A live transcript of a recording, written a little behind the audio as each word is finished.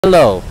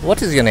Hello,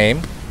 what is your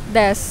name?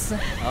 Des.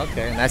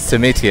 Okay, nice to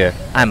meet you.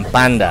 I'm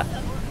Panda.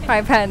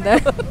 Hi, Panda.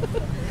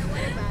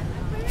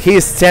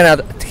 He's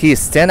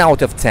 10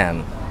 out of 10.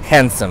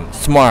 Handsome,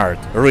 smart,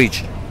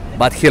 rich,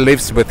 but he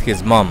lives with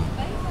his mom.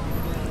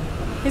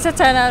 He's a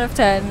 10 out of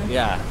 10.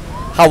 Yeah.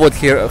 How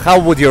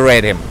would you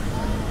rate him?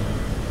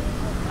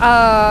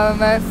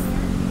 Um,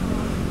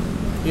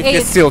 If Eight.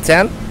 he's still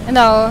 10?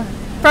 no,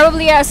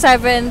 probably a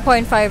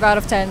 7.5 out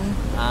of 10.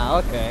 Ah,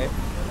 okay.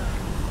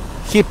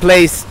 He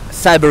plays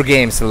cyber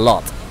games a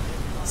lot.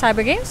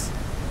 Cyber games?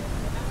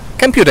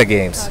 Computer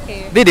games.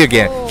 Okay. Video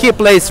game. Oh. He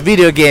plays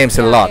video games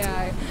a lot.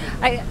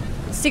 Yeah.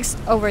 6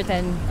 over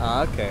 10.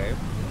 Ah, okay.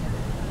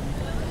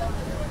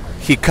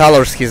 He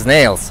colors his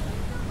nails.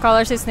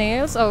 Colors his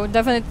nails? Oh,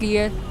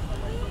 definitely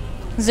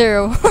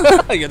 0.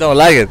 You don't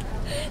like it?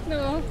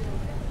 No.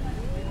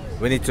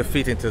 We need to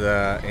fit into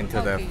the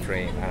Okay.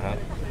 frame.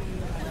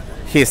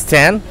 He's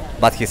 10,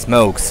 but he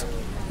smokes.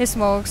 He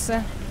smokes.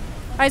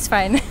 It's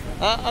fine.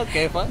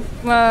 Okay, fine.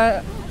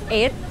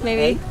 8,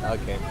 maybe.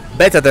 Okay.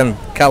 Better than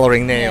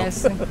coloring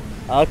nails. Yes.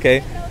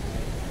 Okay.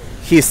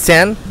 He's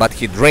 10, but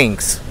he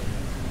drinks.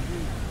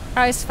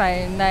 It's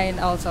fine. 9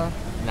 also.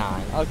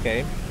 9.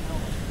 Okay.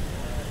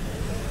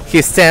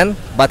 He's 10,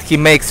 but he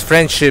makes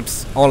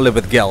friendships only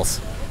with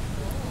girls.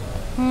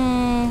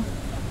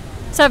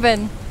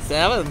 7.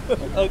 7.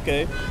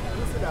 Okay.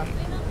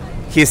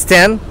 He's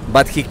 10,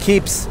 but he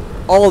keeps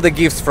all the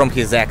gifts from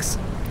his ex.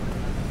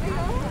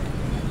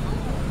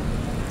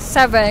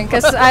 7,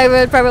 because I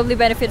will probably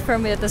benefit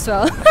from it as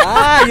well.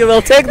 You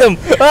will take them.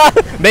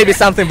 Maybe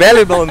something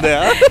valuable in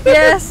there.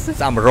 Yes.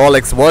 Some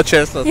Rolex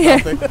watches or Yeah.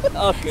 something.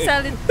 Okay.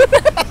 Sell it.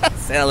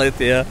 Sell it,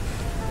 yeah.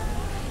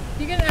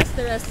 You can ask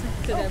the rest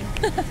to them.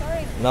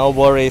 No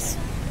worries.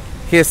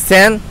 He's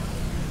 10,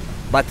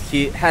 but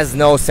he has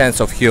no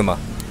sense of humor.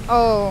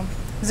 Oh,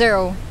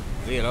 0.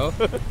 0.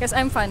 Because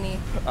I'm funny.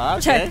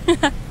 Okay.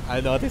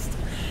 I noticed.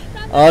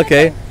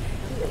 Okay.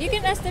 You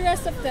can ask the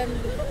rest of them.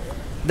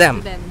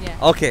 Them.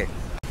 Yeah. Okay.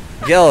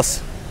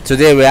 Girls,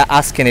 today we are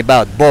asking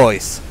about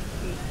boys.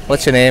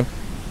 What's your name?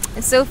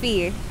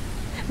 Sophie.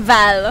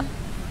 Val.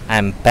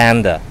 I'm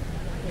Panda.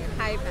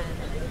 Hi,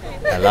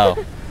 Panda. Hello.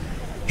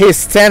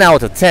 He's 10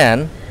 out of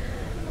 10,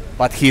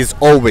 but he's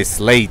always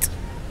late.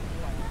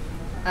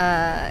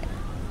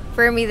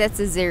 For me, that's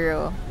a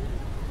 0.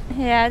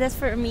 Yeah, that's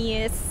for me.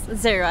 It's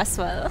 0 as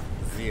well.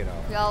 0.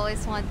 We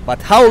always want.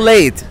 But how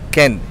late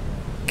can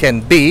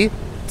be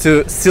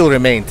to still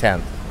remain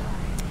 10?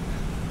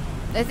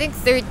 I think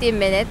 30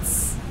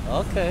 minutes.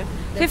 Okay.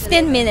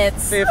 15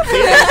 minutes. 50. He's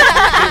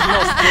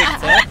more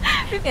strict, huh?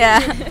 Yeah.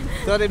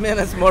 30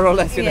 minutes more or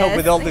less, Yes.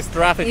 with all this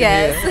traffic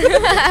Yes. in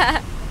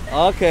here.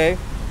 Okay.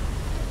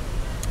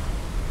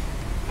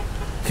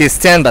 He's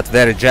 10 but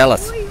very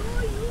jealous.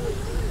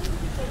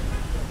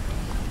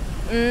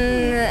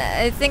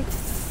 I think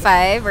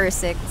 5 or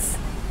 6.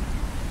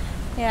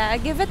 Yeah, I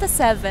give it a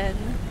 7.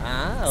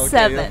 Okay.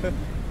 7.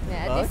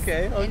 Yeah,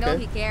 okay, I know okay.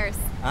 he cares.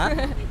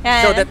 Huh?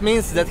 Yeah. So that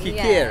means that he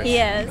Yeah. cares.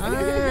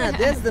 Yes.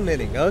 That's the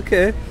meaning.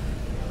 Okay.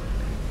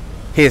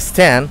 He's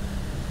 10,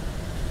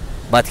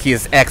 but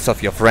he's ex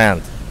of your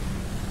friend.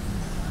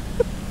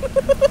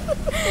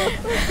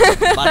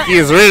 But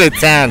he's really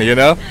 10,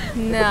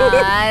 No,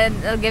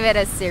 I'll give it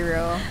a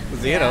 0.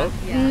 0.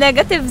 Yeah.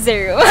 Negative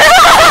 0.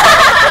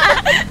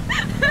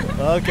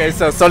 Okay,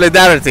 so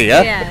solidarity,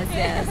 yeah? Yes,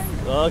 yes.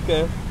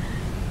 Okay.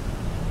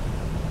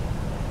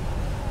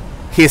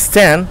 He's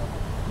 10,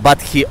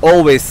 but he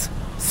always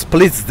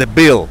splits the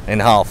bill in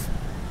half.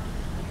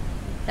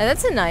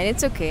 That's a 9.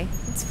 It's okay.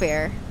 It's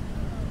fair.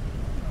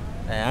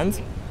 And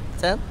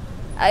 10?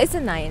 It's a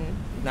 9.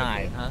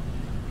 9, huh?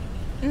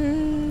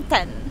 10.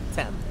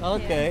 10.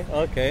 Okay,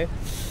 okay.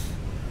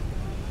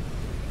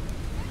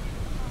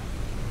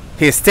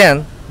 He's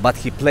 10, but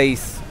he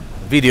plays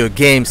video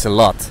games a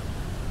lot.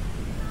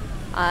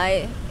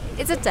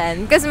 It's a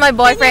 10 because my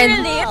boyfriend.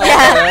 Okay.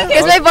 Yeah,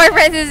 because my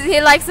boyfriend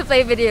he likes to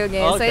play video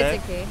games, so Okay.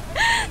 it's okay.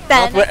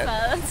 10 as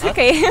well. It's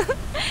okay.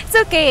 It's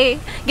okay.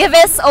 Give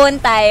his own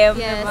time.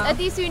 Yes, At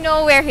least we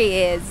know where he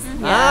is.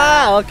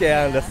 Okay,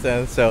 I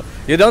understand. So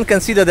you don't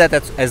consider that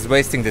as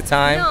wasting the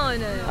time? No,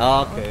 no,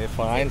 no. Okay,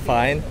 fine,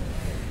 fine.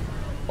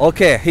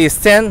 Okay, he's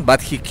 10,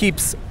 but he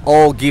keeps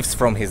all gifts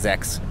from his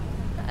ex.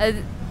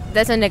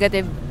 That's a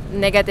negative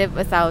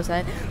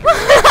 1,000.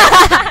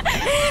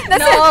 That's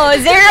no,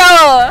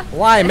 0.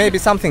 Why? Maybe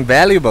something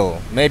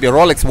valuable. Maybe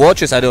Rolex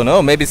watches, I don't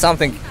know. Maybe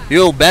something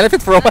you'll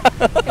benefit from.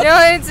 No,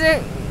 it's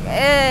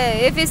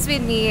if it's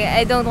with me,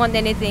 I don't want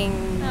anything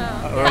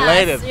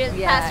Related.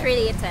 past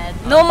related.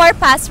 No more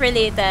past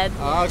related.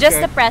 Just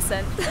Okay. the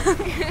present.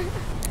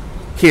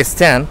 He's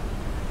 10,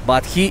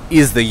 but he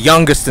is the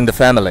youngest in the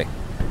family.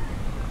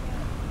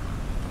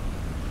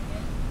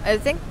 I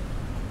think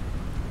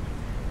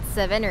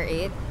 7 or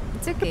 8.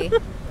 It's okay.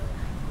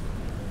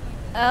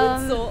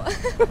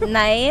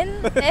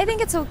 9. I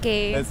think it's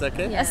okay. It's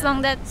okay? As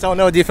long that So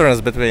no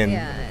difference between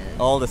yeah.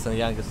 oldest and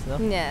youngest, no?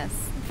 Yes.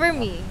 For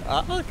me.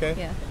 Okay.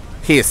 Yeah.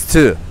 He is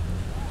 2,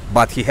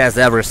 but he has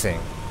everything.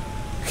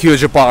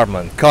 Huge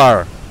apartment,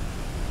 car,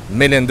 $1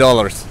 million.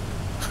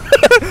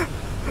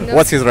 No.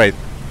 What's his rate?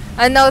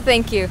 No,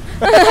 thank you.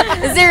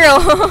 0.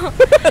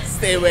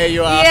 Stay where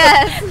you are.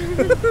 Yes.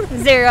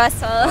 0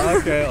 as well.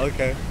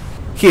 Okay.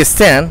 He is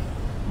 10,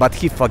 but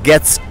he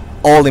forgets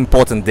all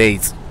important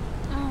dates.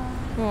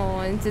 Oh,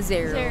 it's a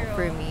 0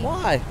 for me.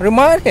 Why?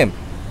 Remind him.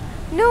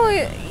 No,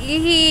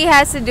 he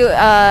has to do.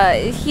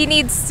 He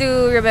needs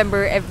to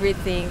remember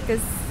everything.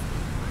 Cause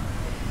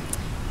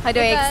how do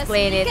I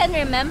explain it? You can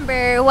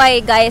remember why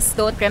guys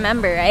don't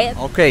remember, right?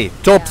 Okay,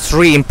 top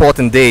 3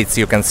 important dates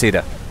you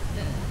consider.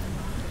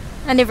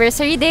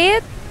 Anniversary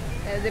date,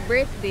 the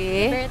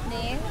birthday,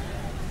 Birthday.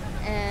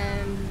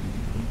 and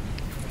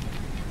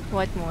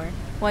what more?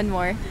 One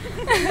more.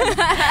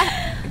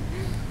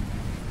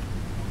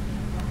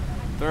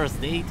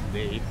 First date?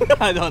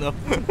 I don't know.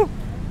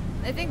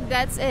 I think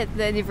that's it.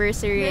 The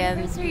anniversary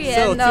Anniversary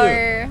So, and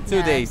our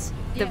 2 days.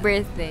 and the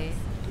birthday.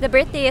 the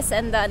birthdays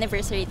and the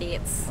anniversary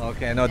dates.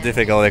 Okay, not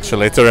difficult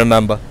actually to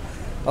remember.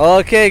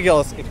 Okay,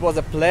 girls, it was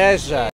a pleasure.